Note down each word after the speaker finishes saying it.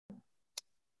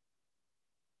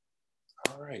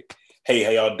right. Hey,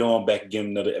 how y'all doing? Back again,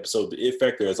 another episode of The It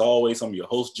Factor. As always, I'm your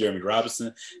host, Jeremy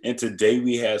Robinson, and today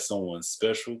we have someone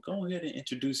special. Go ahead and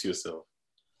introduce yourself.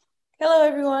 Hello,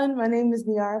 everyone. My name is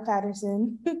Niara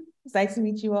Patterson. It's nice to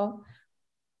meet you all.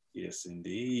 Yes,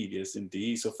 indeed. Yes,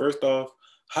 indeed. So first off,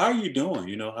 how are you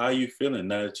doing? How are you feeling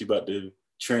now that you're about to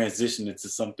transition into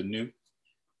something new?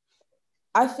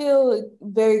 I feel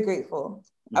very grateful.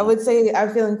 I would say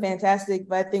I'm feeling fantastic,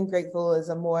 but I think grateful is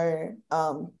a more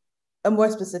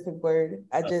specific word.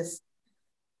 I just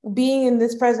being in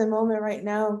this present moment right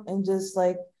now and just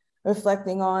like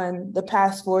reflecting on the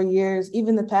past 4 years,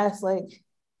 even the past like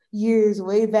years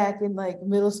way back in like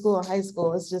middle school and high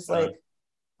school. It's just like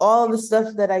all the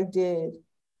stuff that I did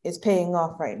is paying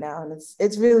off right now. And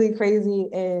it's really crazy.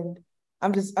 And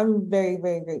I'm very,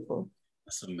 very grateful.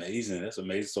 That's amazing. That's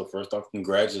amazing. So first off,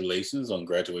 congratulations on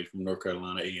graduating from North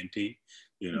Carolina A&T.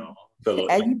 Fellow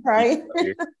Aggie Pride.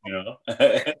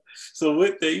 So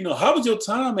with that, how was your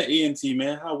time at A&T,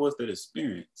 man? How was that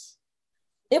experience?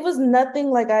 It was nothing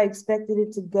like I expected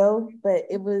it to go, but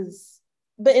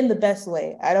in the best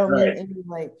way. I don't mean any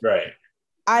like right.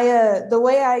 The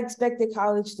way I expected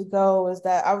college to go was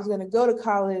that I was going to go to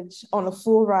college on a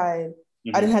full ride.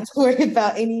 I didn't have to worry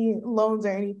about any loans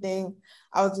or anything.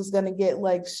 I was just going to get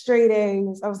like straight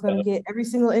A's. I was going to get every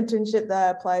single internship that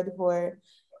I applied for.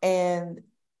 And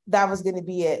that was going to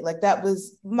be it. Like I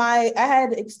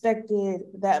had expected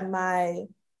that my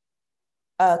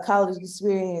college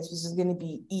experience was just going to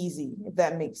be easy, if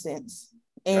that makes sense.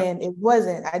 And it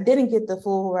wasn't. I didn't get the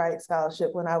full ride scholarship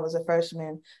when I was a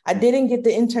freshman. I didn't get the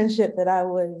internship that I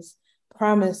was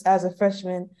promised as a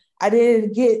freshman. I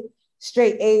didn't get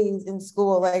straight A's in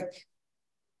school, like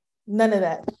none of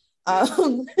that.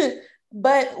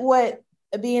 But what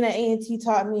being at A&T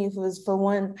taught me was, for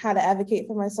one, how to advocate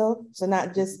for myself. So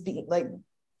not just being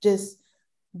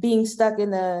stuck in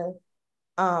the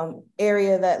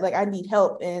area that like I need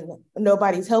help and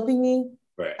nobody's helping me.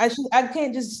 Right. I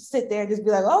can't just sit there and just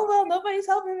be like, oh, well, nobody's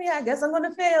helping me. I guess I'm going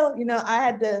to fail. I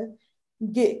had to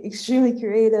get extremely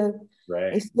creative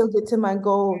and still get to my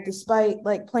goal despite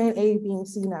like plan A, B, and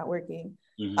C not working.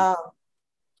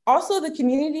 Also, the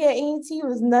community at A&T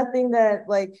was nothing that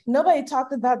like nobody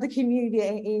talked about the community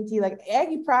at A&T. Like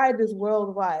Aggie Pride is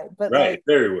worldwide, but like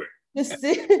everywhere.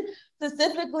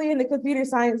 Specifically in the computer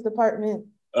science department,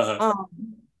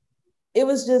 it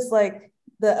was just like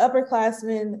the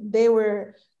upperclassmen, they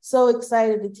were so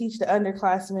excited to teach the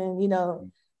underclassmen,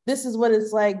 this is what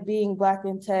it's like being Black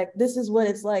in tech. This is what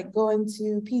it's like going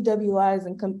to PWIs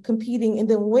and competing and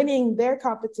then winning their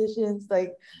competitions.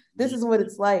 Like, this is what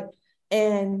it's like.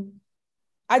 And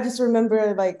I just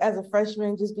remember like as a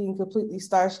freshman, just being completely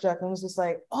starstruck and was just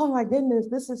like, oh my goodness,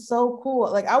 this is so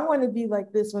cool. Like, I want to be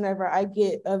like this whenever I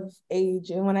get of age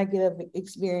and when I get of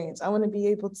experience. I want to be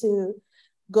able to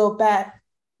go back.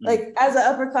 Like as an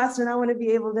upperclassman, I want to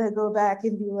be able to go back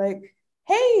and be like,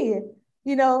 hey,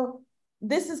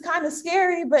 this is kind of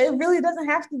scary, but it really doesn't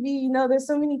have to be, there's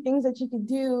so many things that you could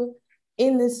do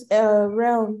in this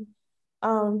realm.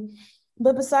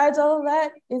 But besides all of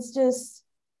that, it's just,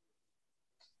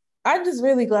 I'm just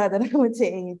really glad that I went to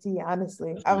A&T,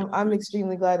 honestly. I'm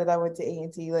extremely glad that I went to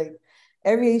A&T. Like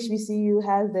every HBCU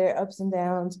has their ups and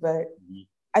downs, but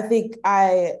I think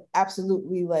I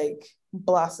absolutely like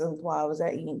blossomed while I was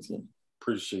at A&T.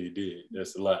 Pretty sure you did.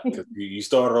 That's a lot. Because you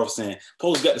started off saying,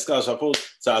 Post got the scholarship. Post,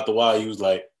 so after a while, you was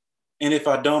like, and if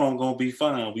I don't, I'm going to be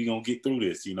fine. We're going to get through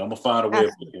this. I'm going to find a way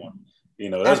of doing.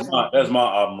 That's my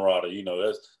alma mater.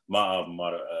 That's my alma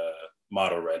mater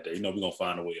motto right there. We're going to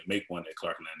find a way to make one at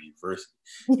Clark Atlanta University.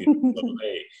 So,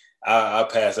 hey, I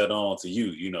pass that on to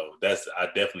you. I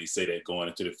definitely say that going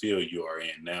into the field you are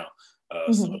in now.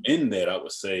 So in that, I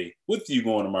would say, with you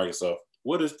going to Microsoft,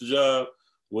 what is the job?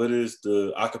 What is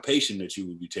the occupation that you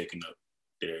would be taking up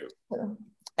there?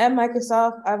 At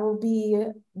Microsoft, I will be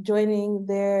joining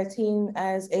their team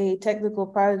as a technical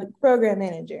program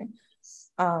manager.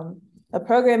 A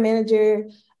program manager,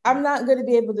 I'm not going to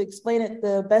be able to explain it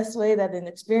the best way that an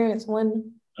experienced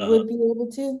one would be able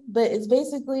to, but it's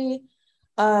basically,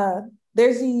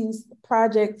 there's these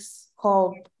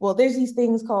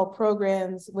things called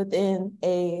programs within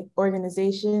a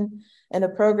organization. And a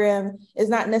program is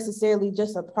not necessarily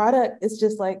just a product. It's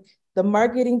just like the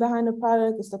marketing behind the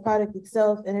product. It's the product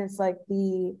itself. And it's like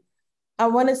I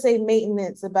want to say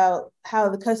maintenance about how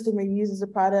the customer uses the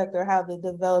product or how the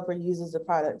developer uses the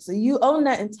product. So you own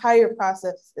that entire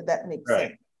process, if that makes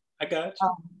sense. I got you.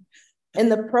 And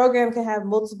the program can have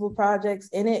multiple projects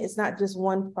in it. It's not just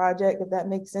one project, if that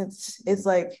makes sense. It's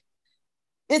like,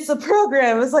 it's a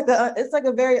program. It's like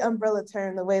a very umbrella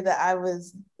term, the way that I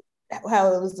was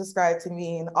how it was described to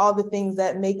me, and all the things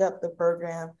that make up the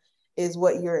program is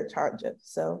what you're in charge of.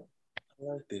 So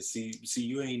I like that. See,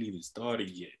 you ain't even started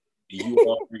yet. You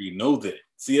already know that.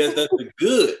 See, that's the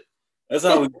good. That's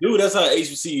how we do. That's how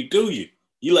HBCU do you.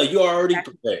 You already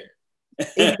prepared.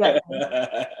 Exactly.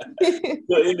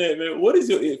 So in that, man, what is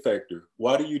your it factor?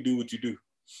 Why do you do what you do?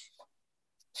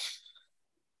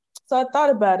 So I thought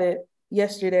about it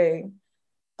yesterday.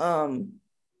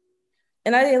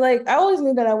 And I always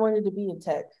knew that I wanted to be in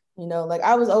tech,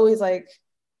 I was always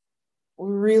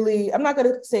really, I'm not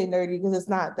gonna say nerdy because it's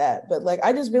not that, but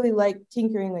I just really like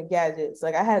tinkering with gadgets.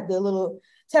 I had the little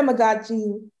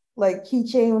Tamagotchi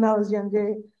keychain when I was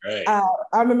younger. Right.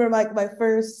 I remember my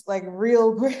first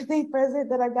real birthday present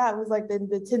that I got was the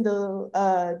Nintendo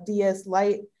DS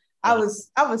Lite. I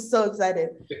was so excited.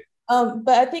 But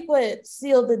I think what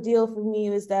sealed the deal for me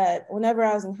was that whenever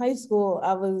I was in high school,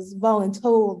 I was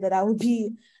voluntold that I would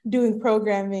be doing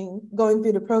programming, going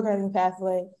through the programming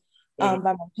pathway by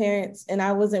my parents. And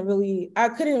I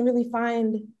couldn't really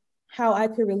find how I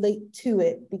could relate to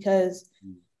it, because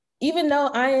even though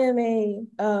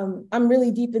I'm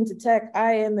really deep into tech,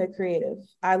 I am a creative.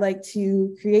 I like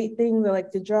to create things. I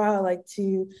like to draw. I like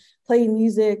to play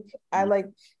music. I like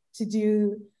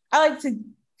to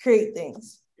create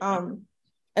things. And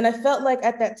I felt like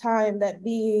at that time that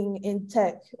being in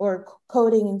tech or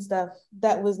coding and stuff,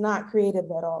 that was not creative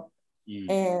at all.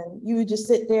 And you would just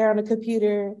sit there on a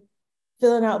computer,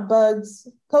 filling out bugs,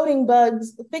 coding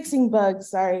bugs, fixing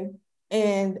bugs,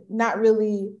 and not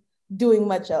really doing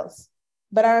much else.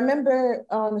 But I remember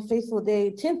on a fateful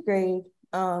day, 10th grade,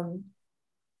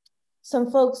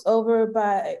 some folks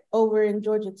over in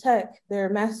Georgia Tech, their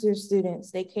master's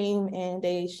students, they came and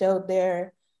they showed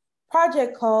their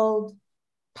project called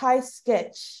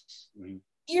PySketch.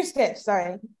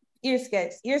 EarSketch.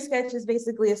 EarSketch is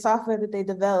basically a software that they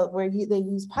developed where they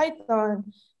use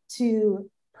Python to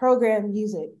program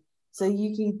music. So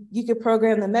you could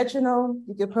program the metronome,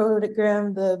 you could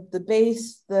program the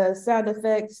bass, the sound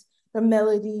effects, the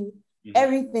melody,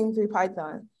 everything through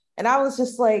Python. And I was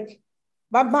just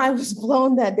my mind was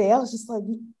blown that day. I was just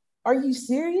are you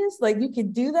serious? You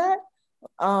could do that?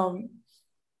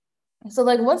 So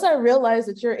once I realized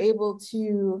that you're able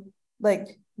to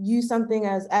use something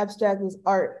as abstract as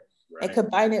art and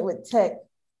combine it with tech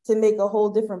to make a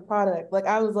whole different product,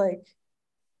 I was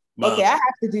okay, I have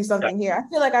to do something here. I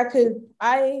feel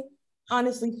I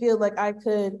honestly feel like I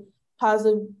could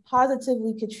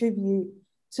positively contribute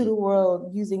to the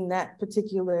world using that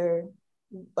particular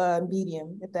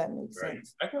medium, if that makes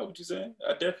sense. I got what you're saying.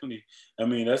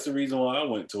 That's the reason why I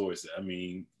went towards it.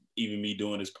 Even me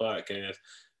doing this podcast,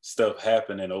 stuff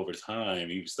happening over time,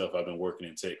 even stuff I've been working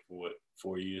in tech for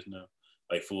 4 years now,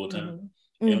 full time.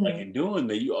 And in doing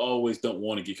that, you always don't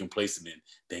want to get complacent in,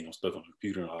 dang, I'm stuck on the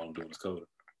computer and all I'm doing is coding.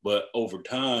 But over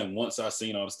time, once I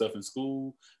seen all the stuff in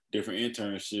school, different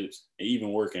internships, and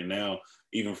even working now,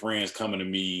 even friends coming to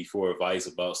me for advice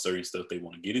about certain stuff they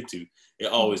want to get into, it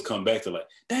always come back to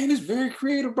dang, it's very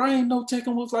creative. I ain't know tech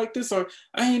was like this, or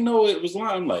I ain't know it was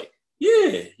like. I'm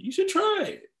yeah, you should try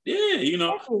it. Yeah,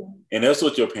 And that's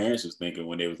what your parents was thinking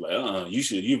when they was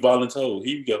you voluntold.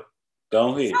 Here you go.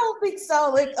 Go ahead. I don't think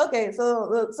so. Okay,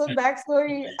 so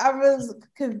backstory, I was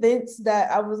convinced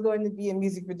that I was going to be a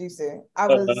music producer. I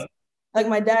was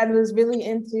my dad was really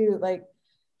into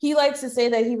he likes to say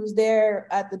that he was there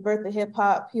at the birth of hip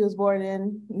hop. He was born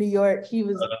in New York. He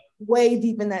was way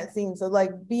deep in that scene. So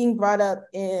being brought up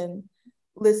in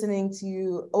listening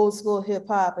to old school hip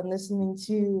hop and listening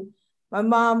to, my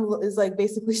mom is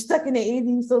basically stuck in the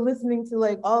 80s. So listening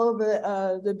to all of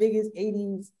the biggest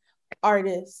 80s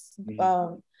artists.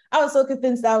 I was so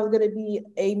convinced I was going to be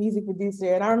a music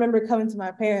producer. And I remember coming to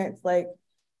my parents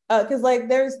because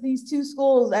there's these two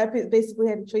schools I basically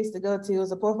had a choice to go to. It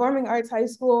was a performing arts high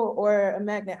school or a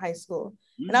magnet high school.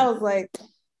 And I was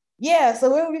yeah,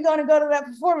 so when are we going to go to that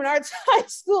performing arts high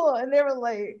school? And they were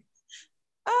we're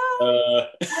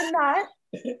not.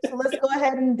 So let's go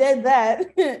ahead and dead that.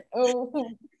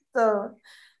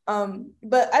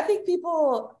 But I think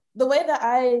the way that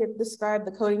I describe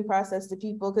the coding process to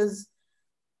people, because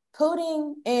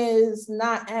coding is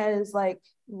not as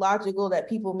logical that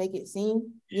people make it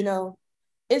seem,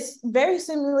 it's very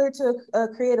similar to a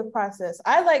creative process.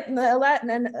 I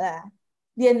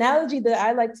the analogy that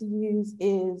I like to use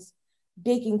is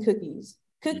baking cookies.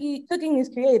 Cooking is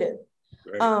creative.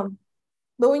 Right.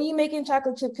 But when you're making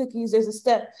chocolate chip cookies, there's a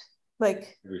set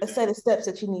of steps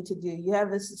that you need to do. You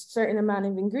have a certain amount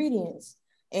of ingredients.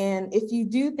 And if you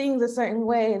do things a certain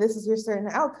way, this is your certain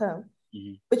outcome.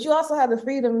 But you also have the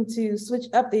freedom to switch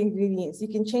up the ingredients. You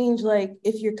can change,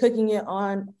 if you're cooking it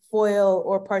on foil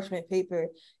or parchment paper.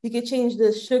 You could change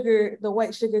the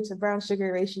white sugar to brown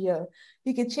sugar ratio.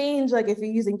 You could change, like if you're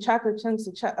using chocolate chunks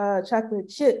or chocolate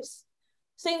chips.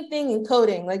 Same thing in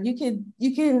coding. Like you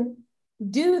can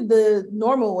do the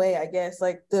normal way, I guess,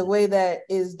 like the way that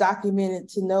is documented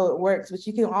to know it works, but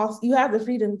you have the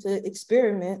freedom to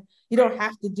experiment. You don't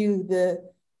have to do the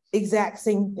exact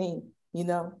same thing, you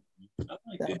know? I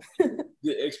like that.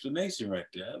 Good explanation right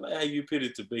there. I like how you put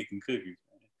it to baking cookies.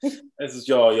 That's what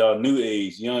y'all new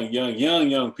age,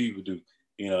 young people do.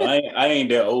 You know, I ain't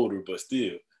that older, but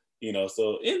still, you know.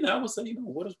 So, and I would say, you know,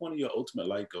 what is one of your ultimate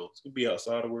life goals? It could be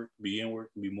outside of work, be in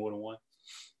work, could be more than one.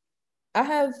 I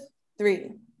have 3.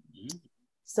 Mm-hmm.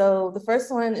 So the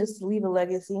first one is to leave a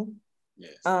legacy.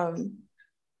 Yes.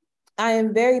 I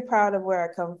am very proud of where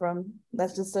I come from.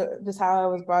 That's just how I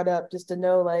was brought up, just to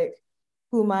know like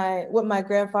what my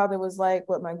grandfather was like,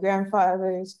 what my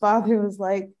grandfather's father was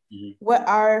like, mm-hmm. what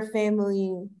our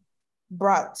family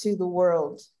brought to the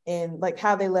world and like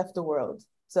how they left the world.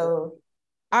 So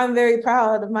I'm very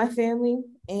proud of my family,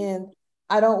 and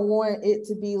I don't want it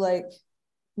to be like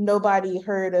nobody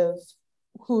heard of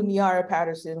who Niara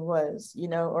Patterson was, you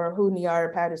know, or who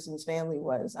Niara Patterson's family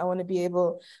was. I want to be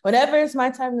able, whenever it's my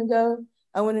time to go,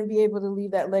 I want to be able to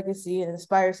leave that legacy and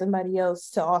inspire somebody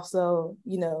else to also,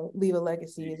 you know, leave a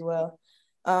legacy as well.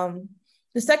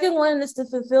 The second one is to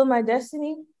fulfill my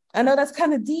destiny. I know that's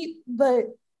kind of deep, but,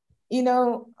 you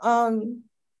know, I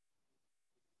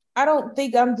don't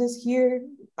think I'm just here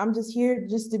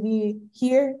just to be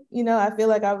here. You know, I feel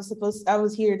like I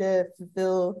was here to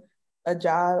fulfill a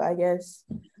job, I guess.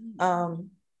 I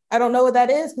don't know what that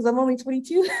is because I'm only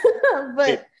 22,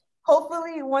 but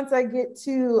hopefully once I get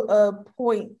to a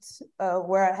point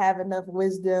where I have enough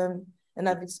wisdom and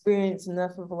I've experienced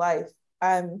enough of life,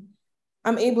 I'm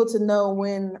able to know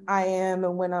when I am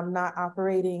and when I'm not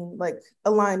operating like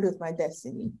aligned with my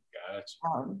destiny.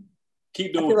 Gotcha.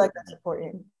 Keep doing. I feel like that's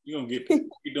important. You're gonna get there.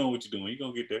 Keep doing what you're doing. You're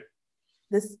gonna get there.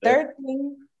 This third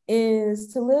thing is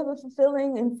to live a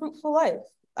fulfilling and fruitful life.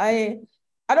 I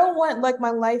don't want like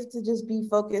my life to just be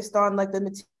focused on like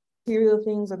the material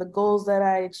things or the goals that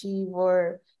I achieve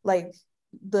or like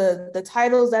the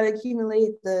titles that I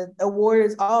accumulate, the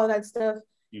awards, all of that stuff.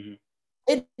 Mm-hmm.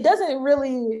 It doesn't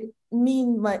really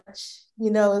mean much,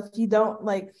 you know, if you don't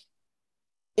like,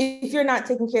 if you're not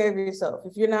taking care of yourself,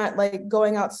 if you're not like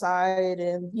going outside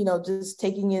and, you know, just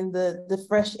taking in the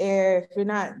fresh air, if you're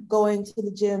not going to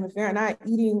the gym, if you're not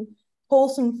eating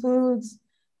wholesome foods,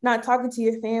 not talking to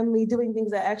your family, doing things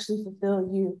that actually fulfill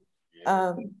you.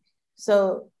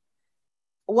 So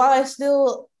while I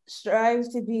still strive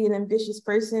to be an ambitious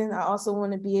person, I also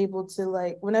want to be able to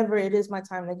like, whenever it is my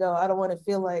time to go, I don't want to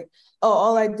feel like, oh,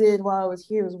 all I did while I was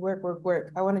here was work.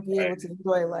 I want to be able to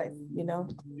enjoy life, you know?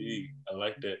 I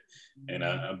like that. And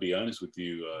I'll be honest with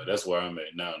you, that's where I'm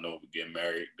at now. No, getting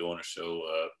married, doing a show,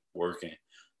 working.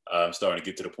 I'm starting to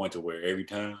get to the point to where every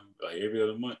time, like every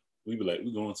other month, we be like,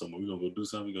 we're going somewhere, we're gonna go do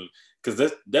something,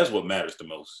 because that's what matters the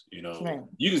most, you know. Right.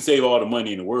 You can save all the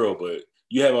money in the world, but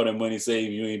you have all that money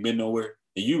saved, you ain't been nowhere,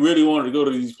 and you really wanted to go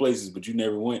to these places, but you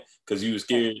never went because you were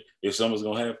scared if something's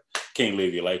gonna happen. Can't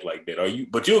live your life like that.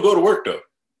 But you'll go to work though.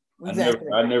 Exactly.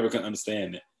 I never can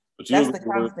understand that. But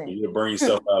you'll burn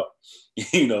yourself out,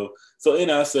 you know. So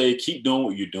then I say, keep doing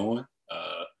what you're doing.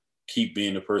 Keep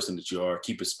being the person that you are.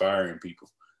 Keep inspiring people.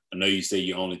 I know you say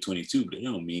you're only 22, but it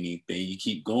don't mean anything. You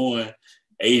keep going.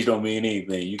 Age don't mean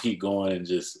anything. You keep going and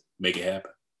just make it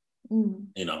happen.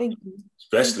 You know,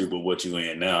 especially with what you're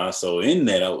in now. So in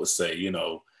that, I would say, you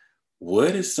know,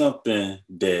 what is something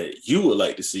that you would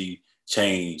like to see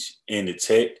change in the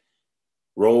tech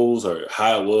roles, or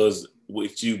how it was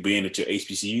with you being at your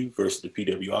HBCU versus the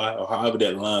PWI, or however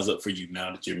that lines up for you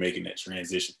now that you're making that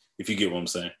transition, if you get what I'm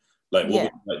saying? Like, what would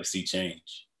you like to see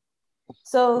change?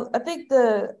 So I think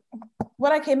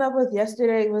what I came up with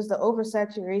yesterday was the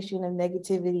oversaturation of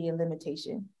negativity and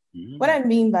limitation. Mm-hmm. What I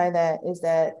mean by that is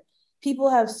that people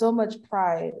have so much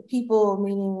pride. People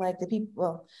meaning like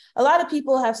a lot of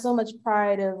people have so much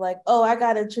pride of like, oh, I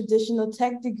got a traditional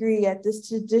tech degree at this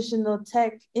traditional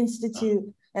tech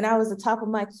institute, and I was the top of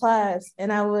my class,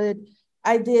 and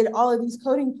I did all of these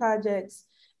coding projects.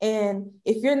 And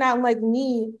if you're not like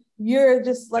me, you're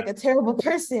just like a terrible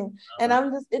person. And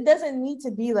it doesn't need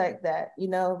to be like that, you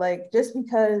know, like just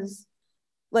because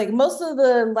like most of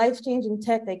the life-changing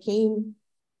tech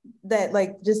that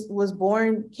like just was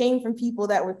born came from people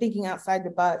that were thinking outside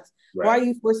the box. Right. Why are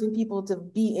you forcing people to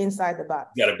be inside the box?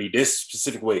 You got to be this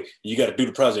specific way. You got to do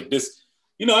the project this.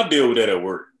 You know, I deal with that at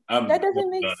work. That doesn't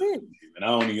make sense. And I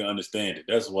don't even understand it.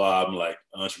 That's why I'm like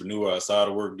entrepreneur outside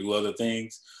of work, do other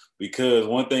things, Because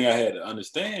one thing I had to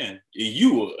understand,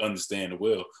 you will understand it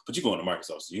well, but you're going to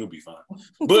Microsoft, so you'll be fine.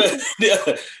 But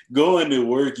going to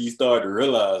work, you start to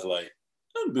realize, like,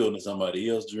 I'm building somebody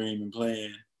else's dream and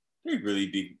plan.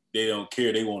 They don't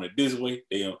care. They want it this way.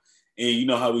 They don't. And you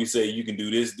know how we say you can do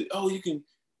this. Oh, you can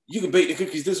bake the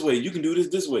cookies this way. You can do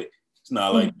this way. It's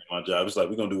not like my job. It's like,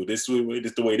 we're gonna do it this way.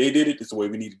 This the way they did it. This the way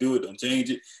we need to do it. Don't change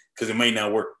it because it may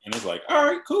not work. And it's like, all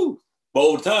right, cool. But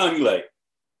over time, you like,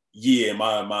 yeah,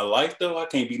 my life though, I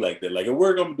can't be like that. Like at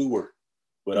work, I'm gonna do work.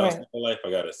 But outside of life, I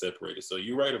gotta separate it. So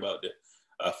you're right about that.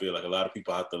 I feel like a lot of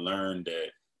people have to learn that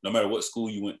no matter what school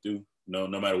you went through, no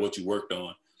matter what you worked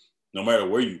on, no matter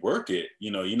where you work at,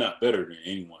 you're not better than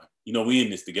anyone. We in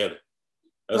this together.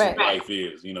 That's what life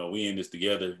is. We in this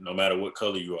together, no matter what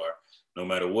color you are, no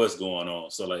matter what's going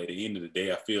on. So like at the end of the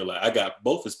day, I feel like I got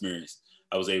both experience.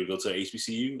 I was able to go to a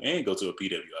HBCU and go to a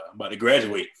PWI. I'm about to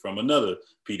graduate from another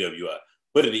PWI.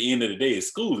 But at the end of the day,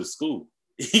 school is school.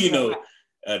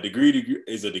 A degree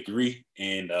is a degree.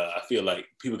 And I feel like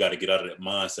people got to get out of that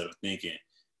mindset of thinking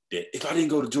that if I didn't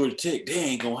go to Georgia Tech, they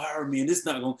ain't going to hire me. And it's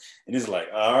not going to. And it's like,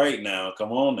 all right, now,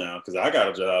 come on now. Because I got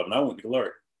a job and I went to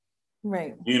Clark.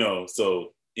 Right.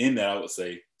 So in that, I would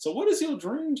say, so what is your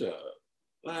dream job?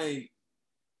 Like,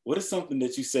 what is something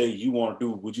that you say you want to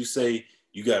do? Would you say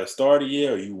you got to start it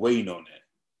yet, or are you waiting on that?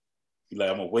 You're like,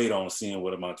 I'm going to wait on seeing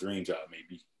what my dream job may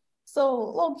be. So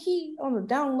low key on the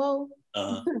down low,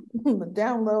 the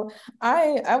down low,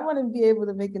 I want to be able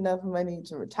to make enough money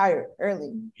to retire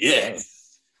early.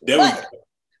 Yes. For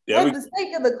the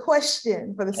sake of the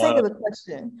question,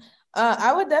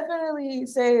 I would definitely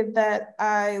say that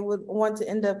I would want to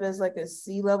end up as like a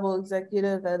C-level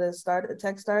executive at a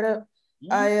tech startup.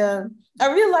 I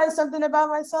realized something about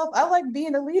myself. I like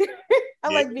being a leader.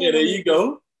 There you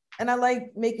go. And I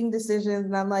like making decisions,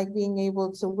 and I like being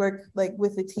able to work like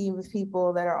with a team of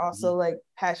people that are also like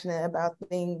passionate about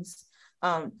things.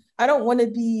 I want to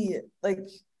be an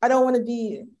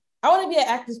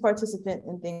active participant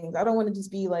in things. I don't want to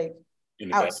just be like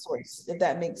outsourced, if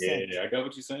that makes sense. Yeah, I got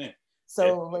what you're saying.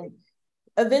 So like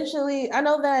eventually, I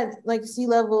know that like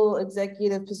C-level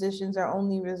executive positions are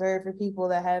only reserved for people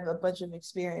that have a bunch of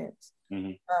experience.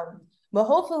 But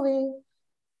hopefully,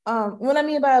 what I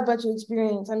mean by a bunch of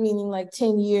experience, I'm meaning like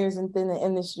 10 years within the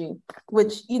industry,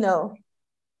 which,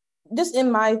 just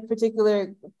in my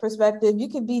particular perspective, you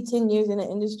could be 10 years in the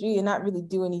industry and not really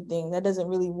do anything. That doesn't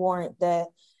really warrant that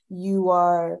you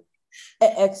are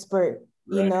an expert,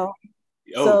 So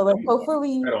like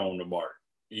hopefully right on the mark.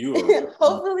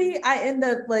 Hopefully I end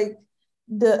up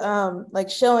like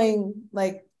showing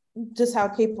like just how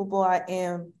capable I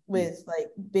am with like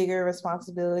bigger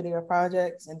responsibility or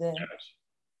projects, and then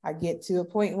I get to a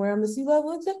point where I'm the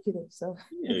C-level executive. So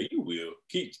yeah, you will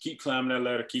keep climbing that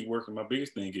ladder, keep working. My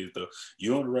biggest thing is though,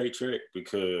 you're on the right track,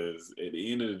 because at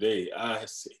the end of the day, I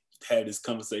had this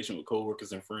conversation with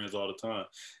coworkers and friends all the time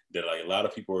that like a lot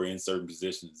of people are in certain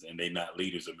positions and they're not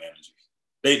leaders or managers.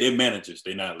 They're managers,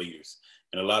 they're not leaders.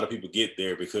 And a lot of people get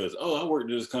there because, I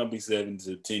worked at this company 7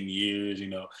 to 10 years,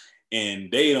 and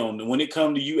they don't, when it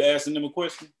comes to you asking them a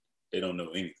question, they don't know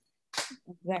anything.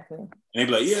 Exactly. And they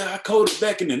be like, yeah, I coded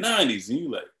back in the 90s. And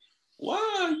you like,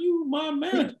 why are you my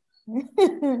manager?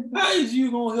 How is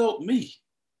you going to help me?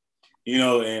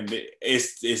 And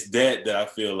it's that I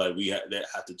feel like we have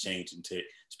to change in tech,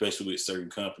 especially with certain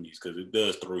companies, because it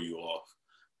does throw you off.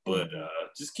 But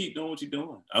just keep doing what you're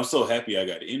doing. I'm so happy I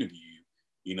got to interview you.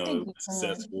 It was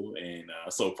successful, and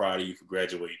I'm so proud of you for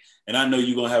graduating. And I know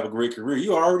you're going to have a great career.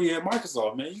 You already at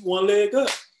Microsoft, man. You one leg up.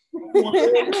 So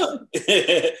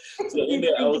in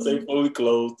that, I would say before we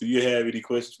close, do you have any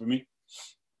questions for me?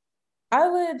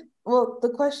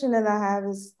 The question that I have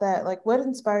is that, like, what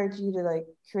inspired you to like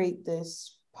create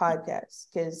this podcast?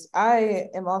 Because I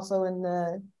am also in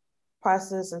the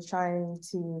process of trying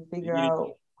to figure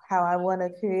out how I want to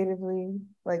creatively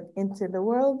like enter the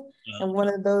world. And one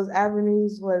of those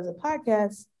avenues was a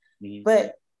podcast.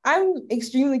 But I'm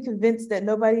extremely convinced that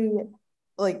nobody,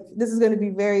 like, this is going to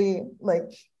be very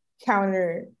like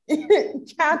counter,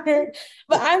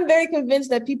 but I'm very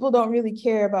convinced that people don't really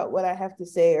care about what I have to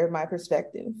say or my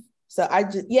perspective. So I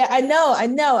know,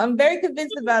 I'm very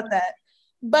convinced about that.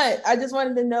 But I just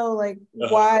wanted to know, like,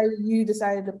 why you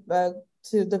decided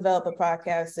to develop a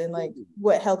podcast, and like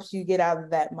what helps you get out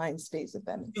of that mind space, if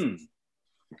that makes sense.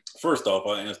 First off,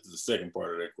 I'll answer the second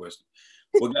part of that question.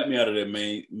 What got me out of that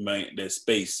that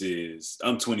space is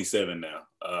I'm 27 now.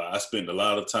 I spent a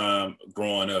lot of time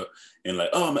growing up and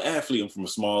like, I'm an athlete. I'm from a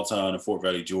small town in Fort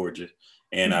Valley, Georgia.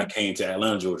 And I came to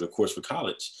Atlanta, Georgia, of course, for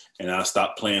college. And I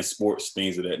stopped playing sports,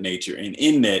 things of that nature. And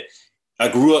in that, I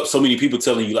grew up so many people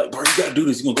telling you like, bro, you gotta do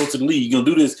this. You're gonna go to the league. You're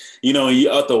gonna do this. You know, and you,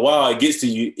 after a while, it gets to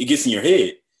you. It gets in your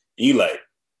head, and you like,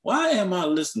 why am I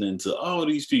listening to all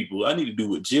these people? I need to do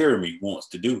what Jeremy wants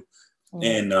to do.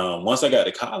 And once I got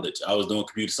to college, I was doing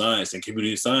computer science, and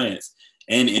computer science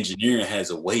and engineering has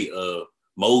a way of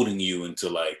molding you into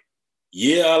like,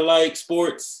 yeah, I like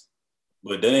sports,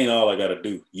 but that ain't all I gotta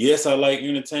do. Yes, I like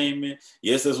entertainment.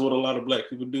 Yes, that's what a lot of Black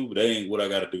people do, but that ain't what I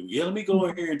gotta do. Yeah, let me go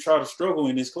in here and try to struggle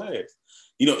in this class.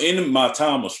 You know, in my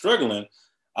time of struggling,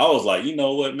 I was like, you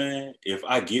know what, man? If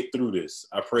I get through this,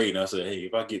 I prayed and I said, hey,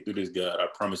 if I get through this, God, I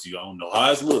promise you, I don't know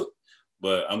how it's look,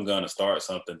 but I'm gonna start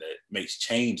something that makes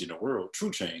change in the world,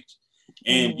 true change.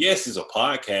 And yes, it's a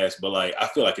podcast, but like I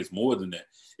feel like it's more than that.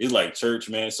 It's like church,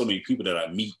 man. So many people that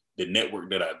I meet, the network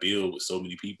that I build with so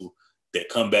many people that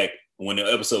come back when the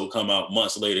episode come out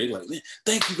months later. They're like, man,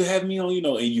 thank you for having me on, you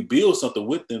know, and you build something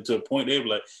with them to a point they're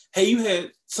like, hey, you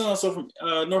had so-and-so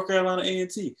from North Carolina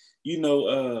A&T. You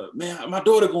know, man, my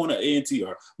daughter going to A&T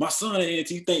or my son at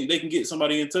A&T, think they can get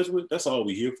somebody in touch with. That's all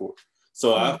we here for.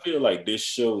 So I feel like this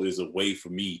show is a way for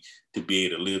me to be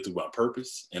able to live through my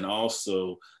purpose and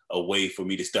also a way for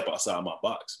me to step outside my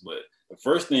box. But the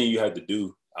first thing you have to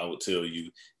do, I would tell you,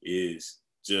 is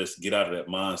just get out of that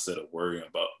mindset of worrying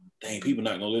about, dang, people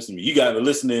not gonna listen to me. You gotta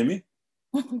listen to me,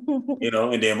 you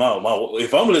know. And then my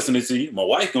if I'm listening to you, my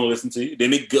wife gonna listen to you.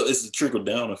 Then it's a trickle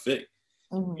down effect,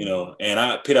 you know. And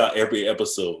I put out every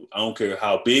episode. I don't care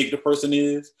how big the person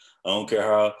is. I don't care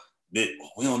how that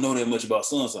we don't know that much about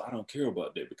son, so I don't care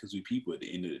about that because we people at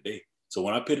the end of the day. So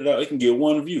when I put it out, it can get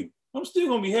one view. I'm still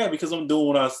gonna be happy because I'm doing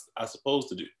what I supposed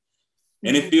to do,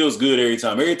 and it feels good every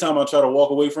time. Every time I try to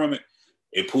walk away from it,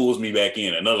 it pulls me back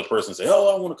in. Another person say,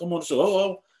 "Oh, I want to come on the show."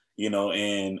 Oh, you know,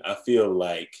 and I feel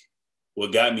like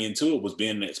what got me into it was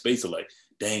being in that space of like,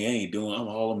 dang, I ain't doing.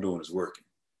 All I'm doing is working.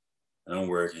 I'm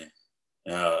working.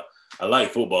 I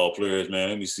like football players, man.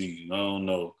 Let me see. I don't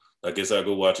know. I guess I'll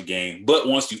go watch a game. But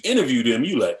once you interview them,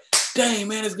 you like, dang,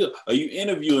 man, it's good. Are you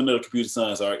interviewing another computer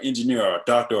science or engineer or a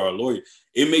doctor or a lawyer?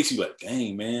 It makes you like,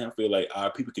 dang, man, I feel like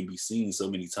our people can be seen so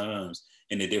many times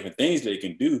and the different things they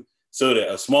can do so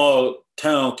that a small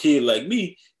town kid like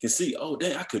me can see, oh,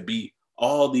 dang, I could be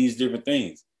all these different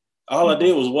things. All I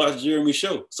did was watch Jeremy's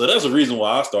show. So that's the reason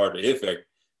why I started It Factor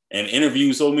and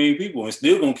interview so many people and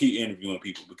still going to keep interviewing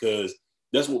people because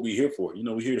that's what we're here for. You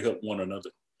know, we're here to help one another.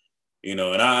 You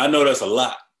know, and I know that's a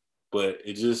lot, but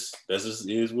that's just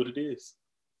is what it is.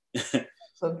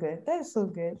 So good. That's so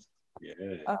good.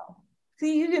 Yeah.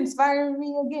 See, you inspired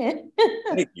me again.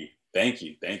 Thank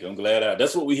you. I'm glad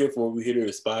that's what we're here for. We're here to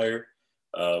inspire.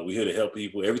 We're here to help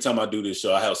people. Every time I do this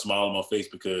show, I have a smile on my face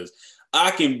because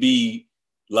I can be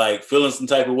like feeling some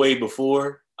type of way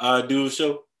before I do a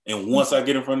show. And once I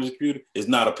get in front of the computer, it's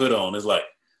not a put on. It's like,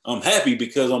 I'm happy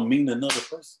because I'm meeting another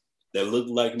person that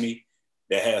looks like me,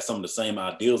 that has some of the same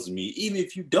ideals as me, even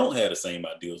if you don't have the same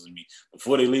ideals as me.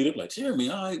 Before they leave, they're like, Jeremy,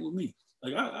 all right with me.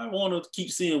 Like, I want to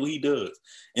keep seeing what he does.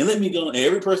 And let me go. And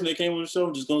every person that came on the show,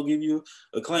 I'm just going to give you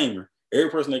a claimer. Every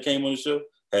person that came on the show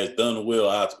has done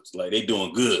well afterwards. Like, they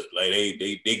doing good. Like,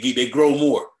 they grow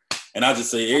more. And I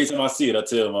just say, every time I see it, I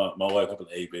tell my wife, I'm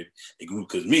like, hey, baby, they grew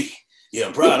because me. Yeah,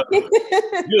 I'm proud of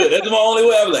it. Good. That's my only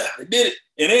way. I'm like, I did it.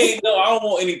 And they ain't, no, I don't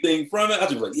want anything from it. I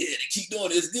just like, yeah, they keep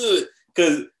doing it. It's good.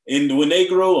 Because when they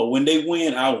grow or when they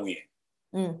win, I win.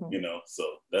 You know, so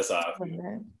that's how I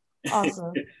feel.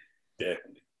 Awesome.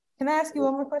 Definitely. Can I ask you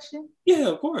one more question? Yeah,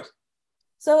 of course.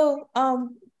 So,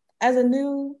 as a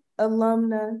new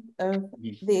alumna of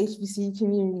the HBC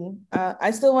community,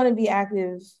 I still want to be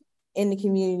active in the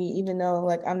community, even though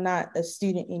like I'm not a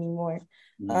student anymore.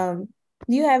 Do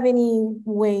you have any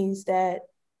ways that,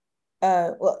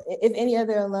 well, if any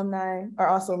other alumni are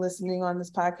also listening on this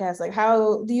podcast, like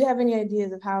how do you have any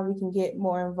ideas of how we can get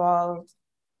more involved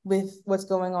with what's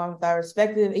going on with our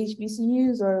respective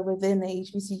HBCUs or within the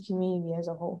HBC community as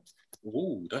a whole?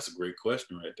 Ooh, that's a great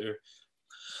question right there.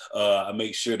 I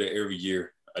make sure that every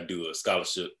year I do a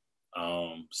scholarship.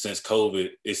 Since COVID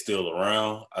is still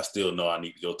around, I still know I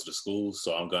need to go to the schools.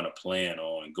 So I'm going to plan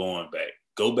on going back.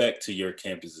 Go back to your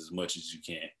campus as much as you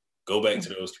can. Go back to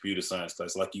those computer science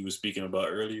classes like you were speaking about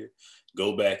earlier.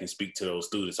 Go back and speak to those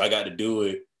students. I got to do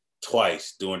it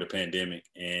twice during the pandemic,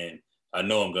 and I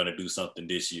know I'm going to do something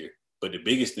this year. But the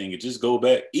biggest thing is just go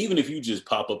back, even if you just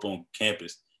pop up on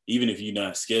campus, even if you're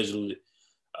not scheduled.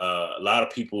 A lot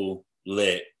of people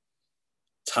let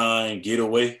time get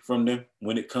away from them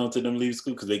when it comes to them leaving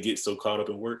school because they get so caught up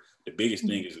in work. The biggest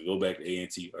thing is to go back to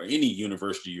A&T or any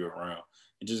university you're around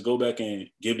and just go back and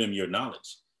give them your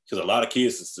knowledge. Because a lot of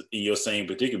kids are in your same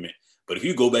predicament. But if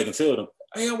you go back and tell them,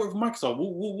 hey, I work for Microsoft, woo,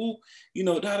 woo, woo, you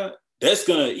know,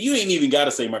 you ain't even got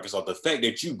to say Microsoft. The fact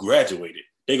that you graduated,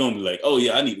 they're going to be like, oh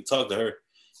yeah, I need to talk to her.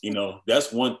 You know,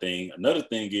 that's one thing. Another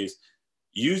thing is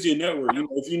use your network. You know,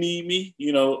 if you need me,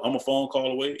 you know, I'm a phone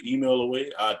call away, email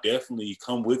away. I'll definitely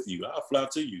come with you. I'll fly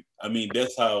to you. I mean,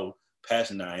 that's how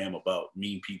passionate I am about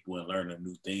meeting people and learning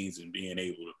new things and being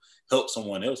able to help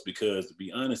someone else. Because to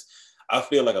be honest, I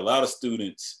feel like a lot of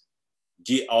students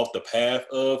get off the path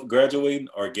of graduating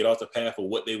or get off the path of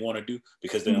what they want to do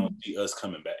because they don't see us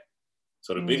coming back.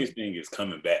 So the biggest thing is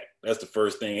coming back. That's the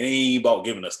first thing. It ain't about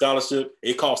giving a scholarship.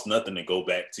 It costs nothing to go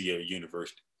back to your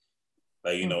university.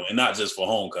 Like, you know, and not just for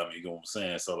homecoming, you know what I'm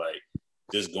saying? So like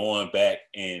just going back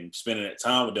and spending that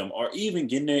time with them or even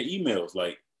getting their emails.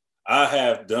 Like I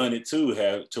have done it too,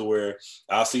 have to where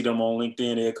I'll see them on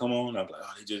LinkedIn, they'll come on. I'm like,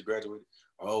 oh, they just graduated.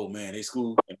 Oh man, they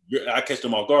school. And I catch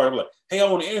them off guard. I'm like, hey, I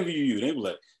want to interview you. They were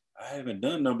like, I haven't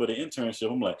done nothing but an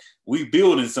internship. I'm like, we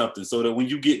building something so that when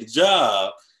you get the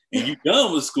job and you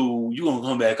done with school, you're gonna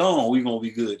come back on. We're gonna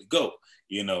be good to go.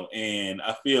 You know, and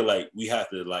I feel like we have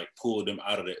to like pull them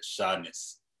out of that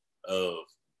shyness of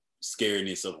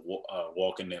scaredness of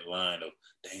walking that line of,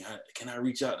 dang, can I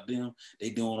reach out to them? They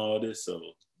doing all this. So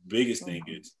biggest thing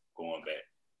is going back.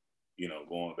 You know,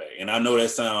 going back. And I know that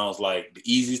sounds like the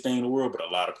easiest thing in the world, but a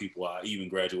lot of people I even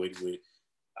graduated with,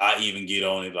 I even get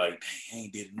on it like, dang, I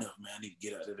ain't did enough, man. I need to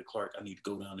get out of the Clark. I need to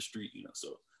go down the street, you know.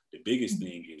 So the biggest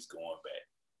thing is going back,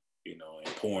 you know,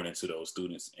 and pouring into those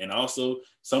students. And also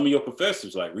some of your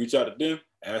professors, like reach out to them,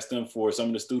 ask them for some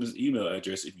of the students' email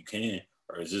address if you can,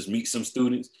 or just meet some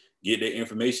students, get their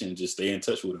information, and just stay in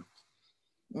touch with them.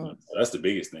 So that's the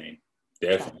biggest thing.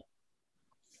 Definitely.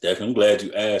 Definitely. I'm glad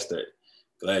you asked that.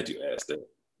 Glad you asked that.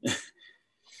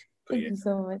 Thank you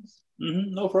so much.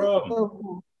 No problem. So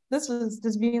cool. This was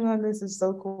just being on this is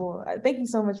so cool. Thank you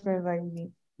so much for inviting me.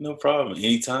 No problem.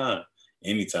 Anytime.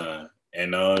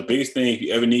 And the biggest thing, if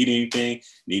you ever need anything,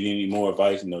 need any more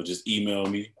advice, you know, just email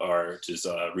me or just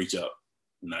reach out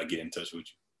and I'll get in touch with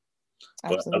you.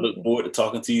 Absolutely. But I look forward to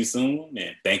talking to you soon.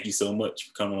 And thank you so much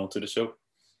for coming on to the show.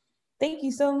 Thank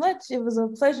you so much. It was a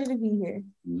pleasure to be here.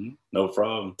 No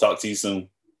problem. Talk to you soon.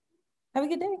 Have a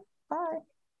good day. Bye.